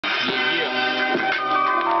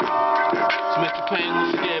Pain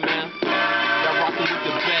once again, man. Y'all rockin' with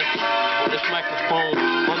the best on this microphone,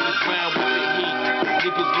 underground with the heat.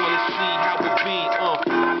 Niggas wanna see how it be,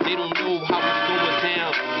 They don't know how it's going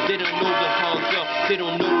down. They don't know the hunger. They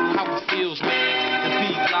don't know how it feels, man. The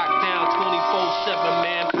beat locked down 24/7,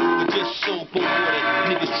 man. But just soap on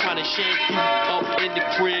water. Niggas tryna shank you up in the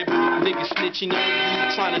crib. Niggas snitching on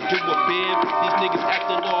you, tryna do a bib. These niggas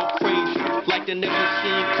acting all crazy, like they never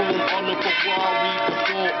seen chrome on a Ferrari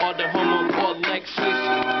before, or the Hummer or Lexus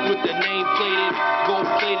with the name plated, gold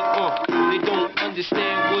plated. They don't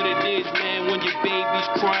understand what it is, man. When your baby's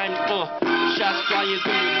crying, shots flying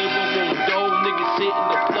through the living room door. Niggas hitting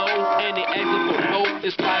the flow and they asking for hope.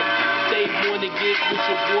 It's like they wanna get with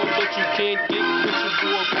your boy, but you can't get with your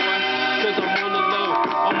boy, boy. Cause I'm on the low,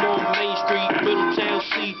 I'm on Main Street, Middletown,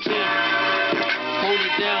 C10. Hold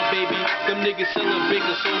it down, baby. Them niggas selling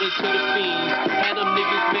bigger soda to the fiends. Had them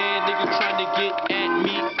niggas mad, niggas trying to get at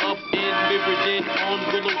me up in Riverton on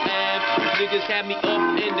Willow Ave. Niggas had me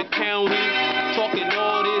up in the county, talking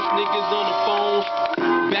all this, niggas on the phones,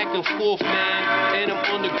 back and forth, man. And I'm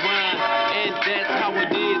on the grind, and that's how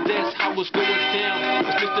it is, that's how it's going down.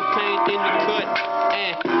 It's Mr. Pain in the cut,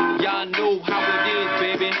 and y'all know how it is,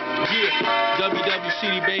 baby. Yeah,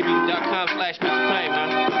 wwcdbaby.com/Mr. Pain,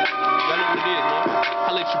 man. Y'all know what it is, man.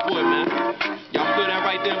 Holla at your boy, man. Y'all feel that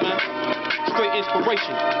right there, man? Straight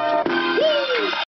inspiration. Woo!